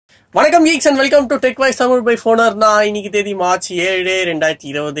வணக்கம் geeks and welcome to TechWise Tamil by Phoner. நான் இன்னைக்கு தேதி மார்ச் 7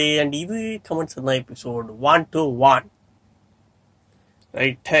 2020 and இது CommentsArena episode 121.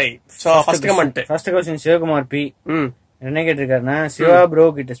 Right, hey. So first question Sivakumar B என்ன கேட்டிருக்காருன்னா சிவா ப்ரோ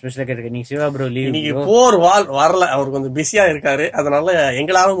கிட்ட ஸ்பெஷலா கேட்டிருக்காரு. நீங்க சிவா ப்ரோ லீவ் இன்னைக்கு போர் வரல, அவர் கொஞ்சம் பிஸியா இருக்காரு, அதனால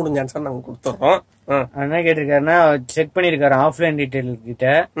எங்களால முடிஞ்ச ஆன்சர் நாங்க கொடுத்துறோம். என்ன கேட்டிருக்காருன்னா செக் பண்ணிருக்காரு ஆஃப்லைன் டீடைல் கிட்ட.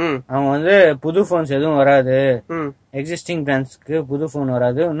 அவங்க வந்து புது போன்ஸ் எதுவும் வராது, எக்ஸிஸ்டிங் பிராண்ட்ஸ்க்கு புது போன்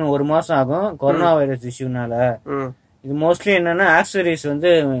வராது, இன்னும் ஒரு மாசம் ஆகும் கொரோனா வைரஸ் இஷ்யூனால. இது மோஸ்ட்லி என்னன்னா ஆக்சசரிஸ் வந்து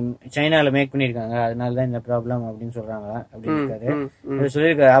சைனால மேக் பண்ணிருக்காங்க, அதனாலதான் இந்த ப்ராப்ளம் அப்படின்னு சொல்றாங்க அப்படின்னு இருக்காரு.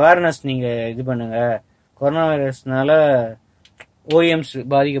 சொல்லிருக்காரு அவேர்னஸ் நீங்க இது பண்ணுங்க, கொரோனா வைரஸ்னால ஓஎம்ஸ்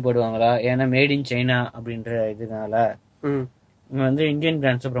பாதிக்கப்படுவாங்களா, ஏன்னா மேட் இன் சைனா அப்படின்ற இதனால நீங்க வந்து இந்தியன்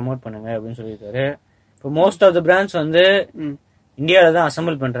பிராண்ட்ஸை ப்ரமோட் பண்ணுங்க அப்படின்னு சொல்லியிருக்காரு. இப்போ மோஸ்ட் ஆஃப் த பிராண்ட்ஸ் வந்து இந்தியாவில தான்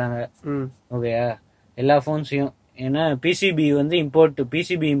அசம்பிள் பண்றாங்க. ஓகேயா, எல்லா போன்ஸையும். ஏன்னா பிசிபி வந்து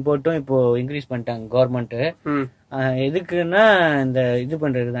பிசிபி இம்போர்ட்டும் இப்போ இன்க்ரீஸ் பண்ணிட்டாங்க கவர்மெண்ட். எதுக்குன்னா இந்த இது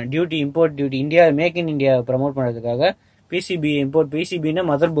பண்றதுதான் duty, import duty, India make in India promote பண்றதுக்காக பிசிபி இம்போர்ட். பிசிபின்னா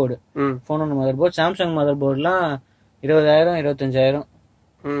மதர் போர்டு, போனோட mother board. Samsung mother போர்டுலாம் 20,000 25,000.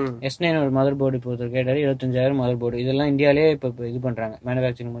 S9 ஒரு மதர் போர்டு இப்போ கேட்டாரு, 25,000 மதர் போர்டு. இதெல்லாம் இந்தியாலே இப்ப இது பண்றாங்க,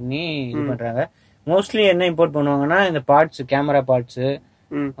 மேனுபேக்சரிங் பண்ணி இது பண்றாங்க. மோஸ்ட்லி என்ன இம்போர்ட் பண்ணுவாங்கன்னா இந்த பார்ட்ஸ், கேமரா பார்ட்ஸ்,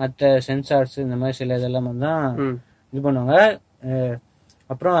 மற்ற சென்சார்ஸ், இந்த மாதிரி சில இதெல்லாம் தான் இது பண்ணுவாங்க.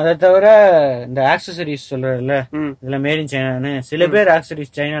 அப்புறம் அதை தவிர இந்த ஆக்சசரிஸ் சொல்றதுல இதெல்லாம் மேட் இன் சைனான்னு சில பேர்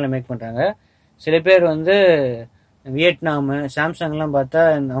ஆக்சசரிஸ் சைனால மேக் பண்றாங்க. சில பேர் வந்து வியட்நாம், சாம்சங் எல்லாம் பார்த்தா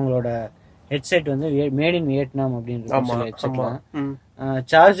அவங்களோட ஹெட்செட் வந்து மேட் இன் வியட்நாம் அப்படின்னு ஹெட்செட்லாம்.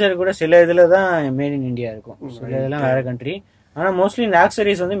 சார்ஜர் கூட சில இதுலதான் மேட் இன் இந்தியா இருக்கும், சில இதெல்லாம் வேற கண்ட்ரி. ஆனா மோஸ்ட்லி இந்த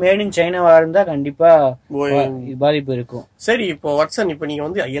ஆக்சசரிஸ் வந்து மேட் இன் சைனாவா இருந்தா கண்டிப்பா பாதிப்பு இருக்கும். சரி, இப்போ வாட்சன், இப்போ நீங்க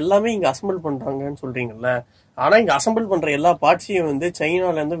வந்து எல்லாமே இங்க அசம்பிள் பண்றாங்கன்னு சொல்றீங்கல்ல, ஆனா இங்க அசம்பிள் பண்ற எல்லா பார்ட்ஸையும் வந்து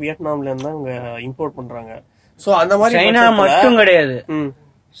சைனால இருந்து வியட்நாம்ல இருந்து தான் இங்க இம்போர்ட் பண்றாங்க. சோ அந்த மாதிரி சைனா மட்டும் கிடையாது,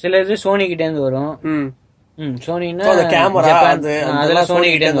 சில இது சோனி கிட்ட இருந்து வரும். சோனின்னா கேமரா அதெல்லாம் சோனி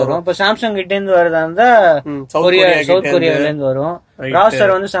கிட்ட இருந்து வரும். இப்ப சாம்சங் கிட்ட இருந்து வரதா இருந்தா சவுத் கொரியால இருந்து வரும்.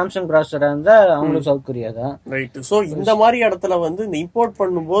 ப்ராசஸர் வந்து சாம்சங் ப்ராசஸரா இருந்தா அவங்களுக்கு சவுத் கொரியா தான். ரைட். சோ இந்த மாதிரி இடத்துல வந்து இந்த இம்போர்ட்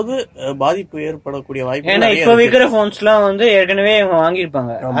பண்ணும்போது பாதிப்பு ஏற்படக்கூடிய வாய்ப்பு. ஏன்னா இப்ப விக்கிற போன்ஸ் எல்லாம் வந்து ஏற்கனவே இவங்க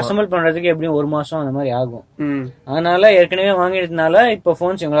வாங்கியிருப்பாங்க, அசம்பிள் பண்றதுக்கு எப்படியும் ஒரு மாசம் அந்த மாதிரி ஆகும். அதனால ஏற்கனவே வாங்கிட்டதுனால இப்ப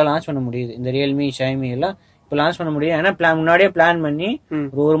போன்ஸ் இவங்களால லான்ச் பண்ண முடியுது. இந்த ரியல்மி, ஷைமி எல்லாம் இப்ப லான்ச் பண்ண முடியும். ஏன்னா முன்னாடியே பிளான் பண்ணி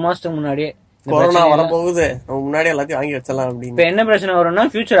ஒரு மாசத்துக்கு முன்னாடியே கொரோனா வரப்போகுது, முன்னாடி எல்லாத்தையும் வாங்கி வச்சலாம் அப்படின்னு. இப்ப என்ன பிரச்சனை வரும்னா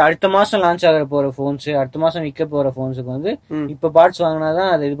ஃபியூச்சர் அடுத்த மாசம் லான்ச் ஆகிற போற போன்ஸ், அடுத்த மாசம் விற்க போற போன்ஸுக்கு வந்து இப்ப பார்ட்ஸ்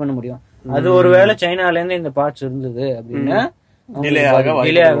வாங்கினாதான் அதை இது பண்ண முடியும். அது ஒருவேளை சைனால இருந்து இந்த பார்ட்ஸ் இருந்தது அப்படின்னா டிலே ஆக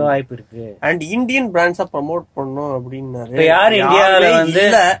வாய்ப்பு இருக்கு. அண்ட் இந்தியன் பிராண்ட்ஸா ப்ரமோட் பண்ணணும் அப்படின்னாரு. இப்ப யாரு இந்தியாவில வந்து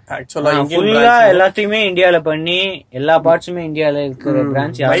ஃபுல்லா எல்லாத்தையுமே இந்தியாவில பண்ணி எல்லா பார்ட்ஸுமே இந்தியாவில இருக்கிற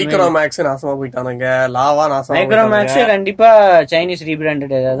பிராண்ட்ஸ். மைக்ரோமேக்ஸ் நாசமா போயிட்டானுங்க, லாவா நாசமா. மைக்ரோமேக்ஸ் கண்டிப்பா சைனீஸ்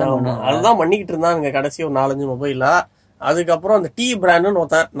ரீபிராண்டட் ஏதாவது அதுதான் பண்ணிக்கிட்டு இருந்தாங்க கடைசி ஒரு 4-5 மொபைலா. அதுக்கப்புறம் அந்த டி பிராண்ட்னு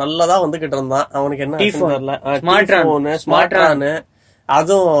ஒருத்தன் நல்லதா வந்துகிட்டு இருந்தான், அவனுக்கு என்ன தெரியல, ஸ்மார்ட்ரான்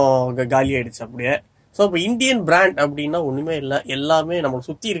அதுவும் காலி ஆயிடுச்சு அப்படியே. சோ இப்ப இந்தியன் பிராண்ட் அப்படின்னா ஒண்ணுமே இல்ல, எல்லாமே நமக்கு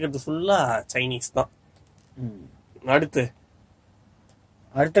சுத்தி இருக்கிறது ஃபுல்லா சைனீஸ் தான்.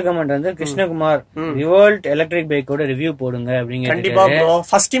 அடுத்த கமெண்ட் வந்து கிருஷ்ணகுமார், ரிவோல்ட் எலக்ட்ரிக் பைக்கோட ரிவ்யூ போடுங்க அப்படிங்க. கண்டிப்பா ப்ரோ,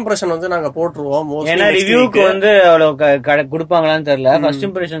 ஃபர்ஸ்ட் இம்ப்ரெஷன் வந்து நாங்க போட்டுருவோம். ஏன்னா ரிவ்யூக்கு வந்து அவ்வளவு கொடுப்பாங்களான்னு தெரியல. ஃபர்ஸ்ட்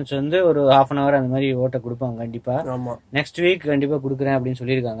இம்ப்ரெஷன்ஸ் வந்து ஒரு 1/2 hour அந்த மாதிரி ஓட்ட கொடுப்பாங்க கண்டிப்பா. நெக்ஸ்ட் வீக் கண்டிப்பா குடுக்குறேன் அப்படின்னு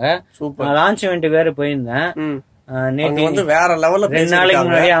சொல்லிருக்காங்க. சூப்பர். லான்ச் இவெண்ட் வேற போயிருந்தேன் வந்து வேற லெவல்ல. 2 நாளைக்கு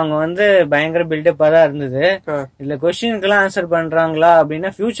முன்னாடி அவங்க வந்து பயங்கர பில்டப்பா தான் இருந்தது. இதுல கொஸ்டினுக்கு எல்லாம் ஆன்சர் பண்றாங்களா அப்படின்னா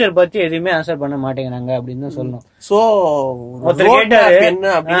ஃபியூச்சர் பத்தி எதுவுமே ஆன்சர் பண்ண மாட்டேங்கிறாங்க அப்படின்னு தான் சொல்லணும். சோ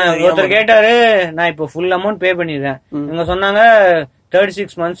ஒருத்தர் கேட்டாரு நான் இப்ப ஃபுல் அமௌண்ட் பே பண்ணிடுறேன். இவங்க சொன்னாங்க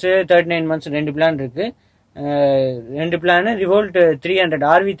 36 months 39 months 2 பிளான் இருக்கு. 2 பிளான் ரிவோல்ட் 300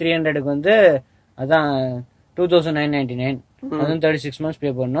 RV300க்கு வந்து அதான் 2,999, அதுவும் 36 months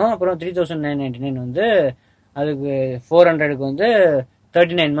பே பண்ணணும். அப்புறம் 3,999 வந்து அதுக்கு 400க்கு வந்து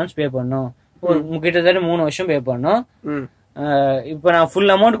 39 months பே பண்ணும். ஒரு கிட்டத்தட்ட 3 வருஷம் பே பண்ணும். இப்ப நான்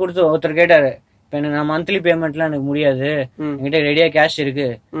ஃபுல் அமௌண்ட் கொடுத்து ஒருத்தர் கேட்டாரு, இப்ப நான் மந்த்லி பேமெண்ட்லாம் எனக்கு முடியாது, என்கிட்ட ரெடியா கேஷ் இருக்கு,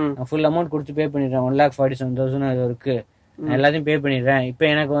 நான் ஃபுல் அமௌண்ட் கொடுத்து பே பண்ணிடுறேன், 1,47,000 அது இருக்கு, நான் எல்லாத்தையும் பே பண்ணிடுறேன்,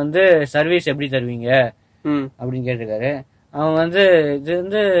 இப்ப எனக்கு வந்து சர்வீஸ் எப்படி தருவீங்க அப்படின்னு கேட்டிருக்காரு. அவங்க வந்து இது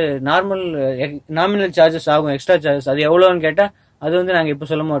வந்து நாமினல் சார்ஜஸ் ஆகும், எக்ஸ்ட்ரா சார்ஜஸ், அது எவ்வளவுன்னு கேட்டா அது வந்து நாங்க இப்ப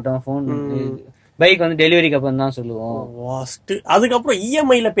சொல்ல மாட்டோம், போன் பைக் வந்து டெலிவரிக்கு அப்புறம் தான் சொல்லுவோம். அதுக்கப்புறம்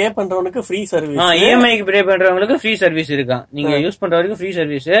இஎம்ஐல பே பண்றவனுக்கு ஃப்ரீ சர்வீஸ். இஎம்ஐக்கு பே பண்றவங்களுக்கு ஃப்ரீ சர்வீஸ் இருக்கான், நீங்க யூஸ் பண்ற வரைக்கும் ஃப்ரீ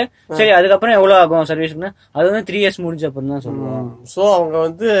சர்வீஸ். சரி, அதுக்கப்புறம் எவ்வளவு ஆகும் சர்வீஸ்னா அது வந்து 3 years முடிஞ்ச அப்புறம் தான் சொல்லுவோம். சோ அவங்க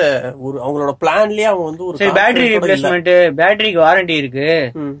வந்து ஒரு அவங்களோட பிளான்லயே அவங்க வந்து ஒரு பேட்டரி ரீப்ளேஸ்மெண்ட், பேட்டரிக்கு வாரண்டி இருக்கு,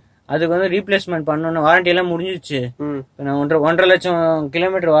 அதுக்கு வந்து ரீப்ளேஸ்மெண்ட் பண்ணணும், வாரண்டி எல்லாம் முடிஞ்சிச்சு. நான் 1.5 லட்சம்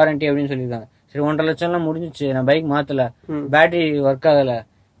கிலோமீட்டர் வாரண்டி அப்படின்னு சொல்லியிருக்காங்க. சரி 1.5 லட்சம் எல்லாம் முடிஞ்சிச்சு, நான் பைக் மாத்தல, பேட்டரி ஒர்க் ஆகல,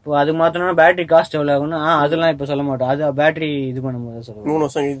 இப்போ அது மாத்தணும்னா பேட்டரி காஸ்ட் எவ்வளவு ஆகும்னா அதெல்லாம் இப்ப சொல்ல மாட்டோம், அது பேட்டரி இது பண்ணும்போது சொல்லுவோம். 3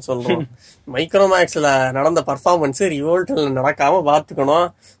 வருஷம் இது சொல்றோம். மைக்ரோமேக்ஸ்ல நடந்த பர்ஃபார்மன்ஸ் ரிவோல்ட்ல நடக்காம பாத்துக்கணும்.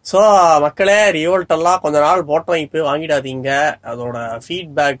 சோ மக்களே, ரிவோல்ட் எல்லாம் கொஞ்ச நாள் போட்டோ இப்ப வாங்கிடாதீங்க. அதோட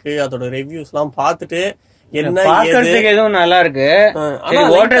ஃபீட்பேக், அதோட ரிவ்யூஸ் எல்லாம் பாத்துட்டு எதுவும் நல்லா இருக்கு,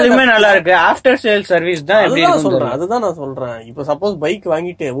 ஓட்டுறதுமே நல்லா இருக்கு. ஆஃப்டர் சேல் சர்வீஸ் தான் எப்படி சொல்றேன், அதுதான் நான் சொல்றேன். இப்ப சப்போஸ் பைக்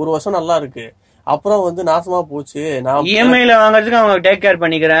வாங்கிட்டு 1 வருஷம் நல்லா இருக்கு, அப்புறம் வந்து நாசமா போச்சு, நான் இஎம்ஐல வாங்குறதுக்கு அவங்க டேக் கேர்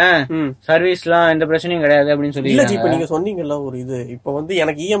பண்ணிக்கிறேன், சர்வீஸ் எல்லாம் எந்த பிரச்சனையும் கிடையாது அப்படின்னு சொல்லி. இல்ல இப்ப நீங்க சொன்னீங்கல்ல ஒரு இது, இப்ப வந்து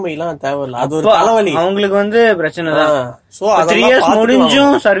எனக்கு இஎம்ஐ எல்லாம் தேவையில்ல, அது ஒரு தலைவலி, அவங்களுக்கு வந்து பிரச்சனை தான். சோ 3 இயர்ஸ்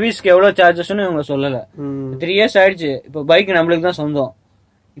முடிஞ்சும் சர்வீஸ்க்கு எவ்வளவு சார்ஜஸ்ன்னு இவங்க சொல்லல. 3 இயர்ஸ் ஆயிடுச்சு, இப்ப பைக் நம்மளுக்கு தான் சொந்தம்.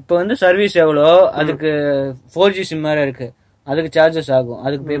 இப்ப வந்து சர்வீஸ் எவ்வளோ, அதுக்கு 4G சிம் வேற இருக்கு, அதுக்கு சார்ஜஸ் ஆகும்,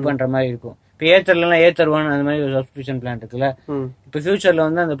 அதுக்கு பே பண்ற மாதிரி இருக்கும். இப்ப ஏத்தர்ல ஏத்தர் 1 அந்த மாதிரி ஒரு சப்ஸ்கிரிப்ஷன் பிளான் இருக்குல்ல, இப்ப ஃபியூச்சர்ல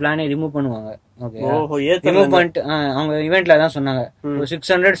வந்து அந்த பிளானை ரிமூவ் பண்ணுவாங்க. ஓகே, ரிமூவ் பண்ணிட்டு அவங்க இவெண்ட்ல தான் சொன்னாங்க,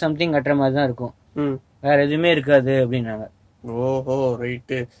 600 சம்திங் கட்டுற மாதிரி தான் இருக்கும், வேற எதுவுமே இருக்காது அப்படின்னாங்க. ஓஹோ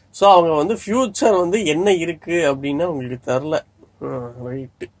ரைட்டு. சோ அவங்க வந்து ஃபியூச்சர் வந்து என்ன இருக்கு அப்படின்னு உங்களுக்கு தெரியல.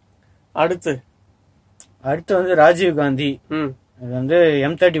 ரைட்டு. அடுத்து வந்து ராஜீவ் காந்தி அது வந்து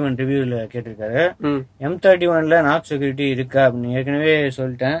M31 ரிவ்யூல கேட்டிருக்காரு. M31ல நாக் செக்யூரிட்டி இருக்கா அப்படின்னு ஏற்கனவே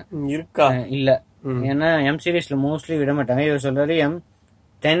சொல்லிட்டேன். இருக்கா? இல்ல, ஏன்னா M சீரீஸ்ல மோஸ்ட்லி விட மாட்டாங்க. இவர் சொல்றாரு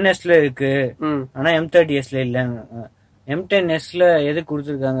M10Sல இருக்கு, ஆனா M30Sல இல்ல. M10Sல எது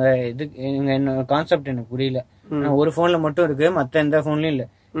கொடுத்துருக்காங்க, என்ன கான்செப்ட் எனக்கு புரியல. ஒரு போன்ல மட்டும் இருக்கு, மத்த எந்த போன்லயும் இல்ல.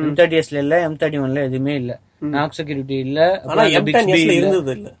 M30Sல இல்ல, M31ல எதுவுமே இல்ல, நாக் செக்யூரிட்டி இல்ல.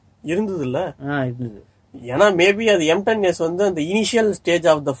 இருந்தது இல்ல. இருந்தது. ஏன்னா மேபி அது M10S வந்து அந்த இனிஷியல் ஸ்டேஜ்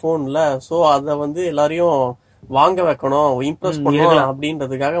ஆஃப் த போன்ல, சோ அத வந்து எல்லாரையும் வாங்க வைக்கணும், இம்ப்ரெஸ் பண்ணணும்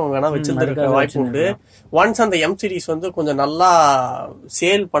அப்படின்றதுக்காக அவங்க வேணா வச்சிருந்திருக்க வாய்ப்பு உண்டு. ஒன்ஸ் அந்த M சீரிஸ் வந்து கொஞ்சம் நல்லா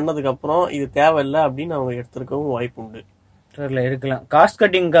சேல் பண்ணதுக்கு அப்புறம் இது தேவையில்லை அப்படின்னு அவங்க எடுத்திருக்கவும் வாய்ப்பு உண்டு. தெரியல, இருக்கலாம். காஸ்ட்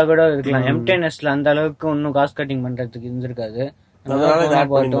கட்டிங்காக கூட இருக்கலாம். M10Sல அந்த அளவுக்கு இன்னும் காஸ்ட் கட்டிங் பண்றதுக்கு இருந்திருக்காது,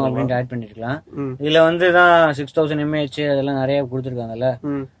 அப்படின்ட்டு ஆட் பண்ணிருக்கலாம். இதுல வந்துதான் 6000 mAh அதெல்லாம் நிறைய கொடுத்துருக்காங்கல்ல,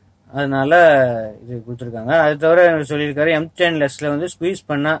 அதனால இது கொடுத்துருக்காங்க. அது தவிர சொல்லியிருக்காரு M10Sல வந்து ஸ்குவீஸ்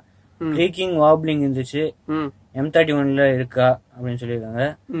பண்ணா க்ரீக்கிங் வாப்லிங் இருந்துச்சு, M31ல இருக்கா அப்படின்னு சொல்லியிருக்காங்க.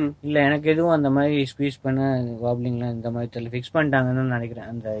 இல்ல எனக்கு எதுவும் அந்த மாதிரி ஸ்குவீஸ் பண்ண வாப்லிங்லாம் இந்த மாதிரி தெரியல, ஃபிக்ஸ் பண்ணிட்டாங்கன்னு நினைக்கிறேன்.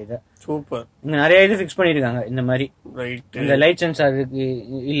 அந்த இதை சூப்பர் நிறைய இது ஃபிக்ஸ் பண்ணிருக்காங்க. இந்த மாதிரி இந்த லைட் சென்சார் இருக்கு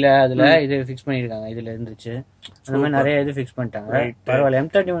இல்ல, அதுல இது ஃபிக்ஸ் பண்ணிருக்காங்க, இதுல இருந்துச்சு. அந்த மாதிரி நிறைய இது ஃபிக்ஸ் பண்ணிட்டாங்க. பரவாயில்ல,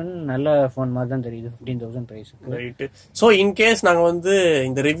 M31 நல்ல போன் மாதிரி தான் தெரியுது 15,000 பிரைஸ்க்கு. சோ இன் கேஸ் நாங்க வந்து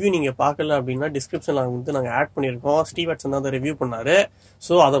இந்த ரிவ்யூ நீங்க பாக்கல அப்படின்னா டிஸ்கிரிப்ஷன்ல வந்து நாங்க ஆட் பண்ணிருக்கோம். ஸ்டீவர்ட்சன் தான் ரிவ்யூ பண்ணாரு,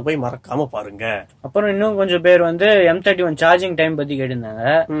 சோ அதை போய் மறக்காம பாருங்க. அப்புறம் இன்னும் கொஞ்சம் பேர் வந்து M31 சார்ஜிங் டைம் பத்தி கேட்டிருந்தாங்க.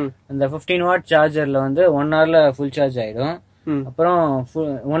 அந்த 15 வாட் சார்ஜர்ல வந்து 1 ஹவர்ல ஃபுல் சார்ஜ் ஆயிடும். அப்புறம்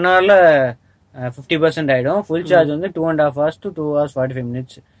 1 ஹவர்ல 50% ஆயிடும். ஃபுல் சார்ஜ் வந்து 2.5 hours to 2 hours 45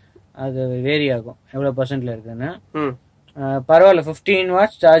 minutes. அது வேரி ஆகும் எவ்வளவு பர்சன்ட்ல இருக்குன்னு. பரவாயில்ல, 15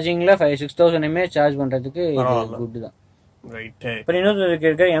 வாட்ஸ் சார்ஜிங்ல 6000 mAh சார்ஜ் பண்றதுக்கு குட் தான். அப்புறம் இன்னொரு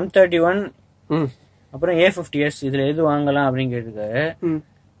இருக்க M31 அப்புறம் A50s இதுல எது வாங்கலாம் அப்படின்னு கேட்டிருக்காரு.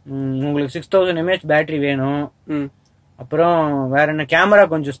 உங்களுக்கு 6000 mAh பேட்டரி வேணும், அப்புறம் வேற என்ன கேமரா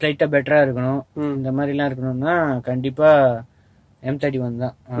கொஞ்சம் ஸ்லைட்டா பெட்டரா இருக்கணும், இந்த மாதிரி எல்லாம் இருக்கணும்னா கண்டிப்பா M31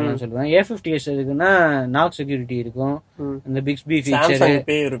 தான் நான் சொல்லுவேன். A50s எதுக்குன்னா நாக் செக்யூரிட்டி இருக்கும், இந்த பிக்ஸ்பி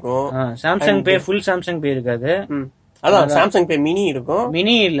ஃபீச்சர் இருக்கும், சாம்சங் பே ஃபுல் சாம்சங் பே இருக்காது, அதான் சாம்சங் பே மினி இருக்கும்.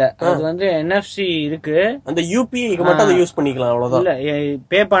 மினி இல்ல, அது வந்து NFC இருக்கு, அந்த UPI மட்டும் அதை யூஸ் பண்ணிக்கலாம், அவ்வளவுதான். இல்ல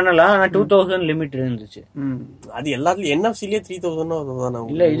பே பண்ணலாம், ஆனா 2000 லிமிட் இருந்துச்சு. அது எல்லாத்துலயும் NFC-லயே 3000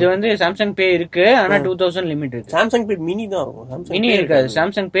 இல்ல, இது வந்து சாம்சங் பே இருக்கு, ஆனா 2000 லிமிட் இருக்கு. சாம்சங் பே மினி தான் இருக்கும், மினி இருக்காது.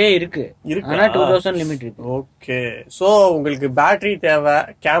 சாம்சங் பே இருக்கு, ஆனா 2000 லிமிட் இருக்கு. ஓகே, சோ உங்களுக்கு பேட்டரி தேவை,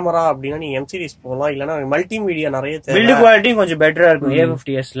 கேமரா அப்படின்னா நீங்க M சீரிஸ் போகலாம், இல்லன்னா மல்டிமீடியா நிறைய தேவை. பில்ட் குவாலிட்டி கொஞ்சம் பெட்டரா இருக்கும்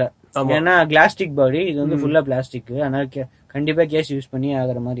A50sல, ஏன்னா கிளாஸ்டிக் பாடி, இது வந்து ஃபுல்லா பிளாஸ்டிக், அதனால கண்டிப்பா கேஸ் யூஸ் பண்ணி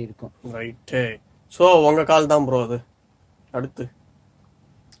ஆகுற மாதிரி இருக்கும். ரைட். சோ உங்க கால் தான் ப்ரோ. அது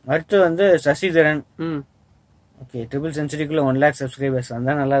அடுத்து வந்து Sasitharan. Okay, triple செஞ்சுரிக்குள்ள 1 lakh subscribers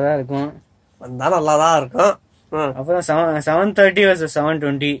வந்தா நல்லாதான் இருக்கும். அப்புறம் 730 vs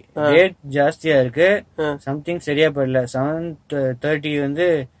 720 ரேட் ஜாஸ்தியா இருக்கு, சம்திங் சரியா படல. 730 வந்து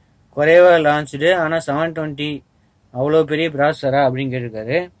குறைவா லான்ச்சு, ஆனா 720 அவ்வளவு பெரிய ப்ராசஸரா அப்படின்னு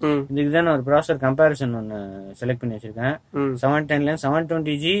கேட்டிருக்காரு. இதுக்குதான் நான் ஒரு ப்ராசஸர் கம்பேரிசன் ஒன்னு செலக்ட் பண்ணி வச்சிருக்கேன். 710ல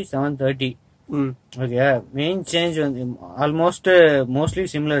 720G 730. ஓகே, மெயின் சேஞ்ச் வந்து மோஸ்ட்லி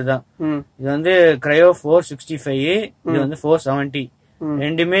சிமிலர் தான். இது வந்து Cryo 465, இது வந்து 470.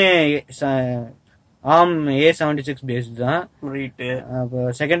 ரெண்டுமே ARM A76 பேஸ்டு தான்.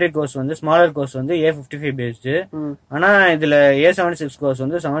 செகண்டரி கோர்ஸ் வந்து ஸ்மாலர் கோர்ஸ் வந்து A55 பேஸ்டு. ஆனா இதுல A76 கோர்ஸ்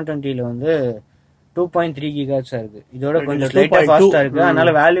வந்து 720ல வந்து 2.3 GHz இருக்கு. இதோட கொஞ்சம் ஸ்லைட்டா ஃபாஸ்டா இருக்கு.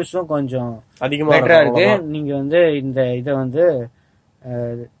 அதனால வேல்யூஸும் கொஞ்சம் பெட்டரா இருக்கு. நீங்க வந்து இந்த இத வந்து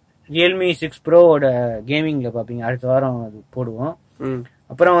Realme 6 Proவோட கேமிங்ல பாப்பீங்க. அடுத்த வாரம் அது போடுவோம்.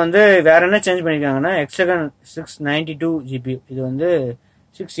 அப்புறம் வந்து வேற என்ன சேஞ்ச் பண்ணிருக்காங்கன்னா Hexagon 692 GPU இது வந்து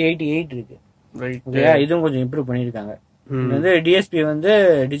 688 இருக்கு. இதுவும் கொஞ்சம் இம்ப்ரூவ் பண்ணிருக்காங்க. இது வந்து DSP வந்து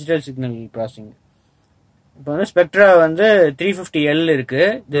டிஜிட்டல் சிக்னல் ப்ராசஸிங். இப்ப வந்து ஸ்பெக்ட்ரா வந்து 350L இருக்கு,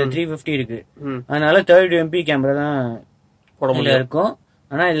 இது 350 இருக்கு. அதனால 32 MP கேமரா தான் இதுல இருக்கும்.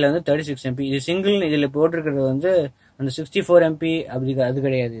 ஆனா இதுல வந்து 36 MP. இது சிங்கிள். இதுல போட்டிருக்கிறது வந்து அந்த 64 MP அப்படி அது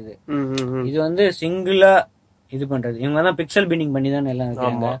கிடையாது. இது வந்து சிங்கிளா இது பண்றது. இவங்க தான் பிக்சல் பின்னிங் பண்ணி தான் எல்லாம்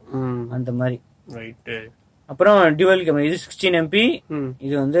இருக்காங்க அந்த மாதிரி. அப்புறம் டியூவல் கேமரா இது 16 MP,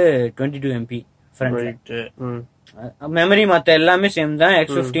 இது வந்து 22 MP ஃப்ரண்ட். மெமரி மத்த எல்லாமே சேம் தான்.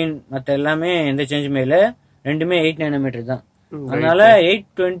 X15 மத்த எல்லாமே எந்த சேஞ்சுமே இல்ல. ரெண்டுமே 8 nm தான். அதனால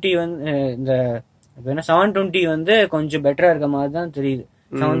 820 வந்து இந்த 720 வந்து கொஞ்சம் பெட்டரா இருக்க மாதிரி தான் தெரியுது.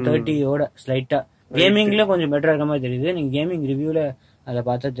 730ஓட ஸ்லைட்டா கேமிங்ல கொஞ்சம் பெட்டரா இருக்க மாதிரி தெரியுது. நீங்க கேமிங் ரிவ்யூல அத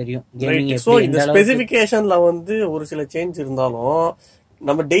பார்த்தா தெரியும். கேமிங் சோ இந்த ஸ்பெசிஃபிகேஷன்ல வந்து ஒரு சில சேஞ்ச் இருந்தாலும்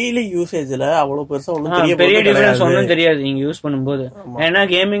நம்ம டெய்லி யூசேஜ்ல அவ்வளவு பெருசா ஒண்ணும் பெரிய டிஃபரன்ஸ் ஒன்னும் தெரியாது நீங்க யூஸ் பண்ணும்போது. ஏன்னா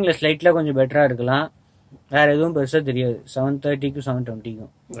கேமிங்ல ஸ்லைட்ல கொஞ்சம் பெட்டரா இருக்கலாம். வேற எதுவும் பெருசா தெரியாது 730க்கும்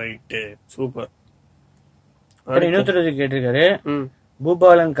 720க்கும். Right, super. இன்னொருத்தர் கேட்டிருக்காரு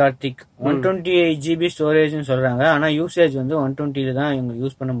பூபாலன் கார்த்திக். 128 GB ஸ்டோரேஜ்னு சொல்றாங்க. ஆனா யூசேஜ் வந்து 120 தான் இவங்க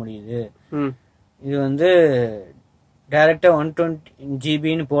யூஸ் பண்ண முடியுது. இது வந்து டைரக்டா 120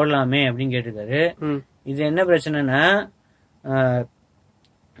 GBன்னு போடலாமே அப்படின்னு கேட்டிருக்காரு. இது என்ன பிரச்சனைனா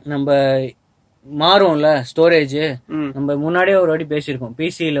நம்ம மாறும்ல ஸ்டோரேஜ். நம்ம முன்னாடியே ஒரு வாட்டி பேசியிருக்கோம்.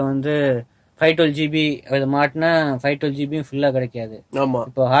 பிசில வந்து 512 GB அதை மாட்டினா 512 GB ஃபுல்லா கிடைக்காது.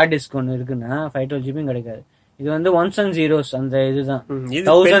 இப்போ ஹார்ட் டிஸ்க் ஒன்னு இருக்குன்னா 512 GB கிடைக்காது. இது வந்து ஒன்ஸ் அண்ட் ஜீரோஸ் அந்த இதுதான்.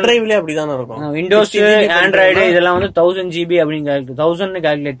 விண்டோஸ் ஆண்ட்ராய்டு இதெல்லாம் வந்து 1000 GB அப்படின்னு 1000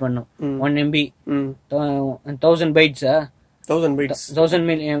 கால்குலேட் பண்ணும். 1 MB 1000 பைட்ஸா 1000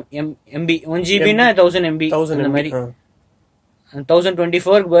 MB 1 GB-னா 1000 MB அந்த மாதிரி.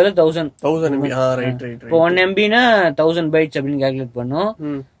 1024க்கு பதிலா 1000 MB. இப்போ 1 MB-னா 1000 பைட்ஸ் அப்படின்னு கால்குலேட் பண்ணும்.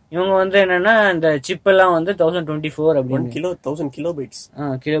 இவங்க வந்து என்னன்னா இந்த சிப் எல்லாம் வந்து 1024 அப்படின்னு 1000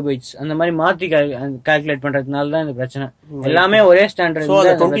 கிலோபைட்ஸ் அந்த மாதிரி மாத்தி கால்குலேட் பண்றதுனால தான் இந்த பிரச்சனை. எல்லாமே ஒரே ஸ்டாண்டர்ட்.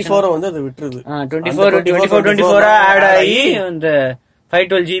 24 வந்து அது விட்டுருது. 24 ஆட் ஆகி இந்த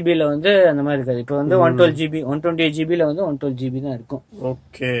 512 GB-ல வந்து அந்த மாதிரி இருக்காது. இப்போ வந்து 112 GB 128 GB-ல வந்து 112 GB தான் இருக்கும்.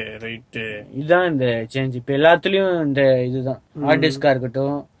 Okay, right. இதுதான் இந்த சேஞ்ச். இப்போ எல்லாத்துலயும் இந்த இதுதான். ஹார்ட் டிஸ்கா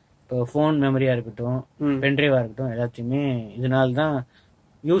இருக்கட்டும், இப்போ போன் மெமரியா இருக்கட்டும், பென்ட்ரைவா இருக்கட்டும், எல்லாத்தையுமே இதனால தான்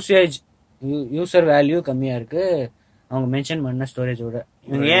யூசர் வேல்யூ கம்மியா இருக்கு. அவங்க மென்ஷன் பண்ண ஸ்டோரேஜோட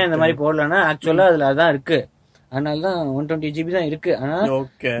இவங்க ஏன் இந்த மாதிரி போடலன்னா ஆக்சுவலா அதுல அதான் இருக்கு. அதனாலதான் 120 GB தான் இருக்கு. ஆனா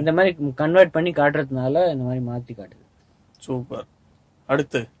இந்த மாதிரி கன்வெர்ட் பண்ணி காட்டுறதுனால இந்த மாதிரி மாத்தி காட்டுது. சூப்பர்.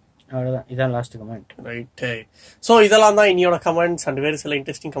 அடுத்து அவ்வளவுதான். இதான் லாஸ்ட் கமெண்ட். ரைட். சோ இதெல்லாம் தான் இன்னையோட கமெண்ட்ஸ் அண்ட் வேறு சில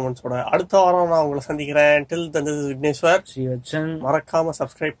இன்ட்ரெஸ்டிங் கமெண்ட்ஸோட. அடுத்த வாரம் நான் உங்களை சந்திக்கிறேன். டில் தன் விக்னேஸ்வர். ஸ்ரீவத்சன். மறக்காம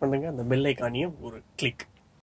சப்ஸ்கிரைப் பண்ணுங்க. அந்த பெல் ஐகானையும் ஒரு கிளிக்.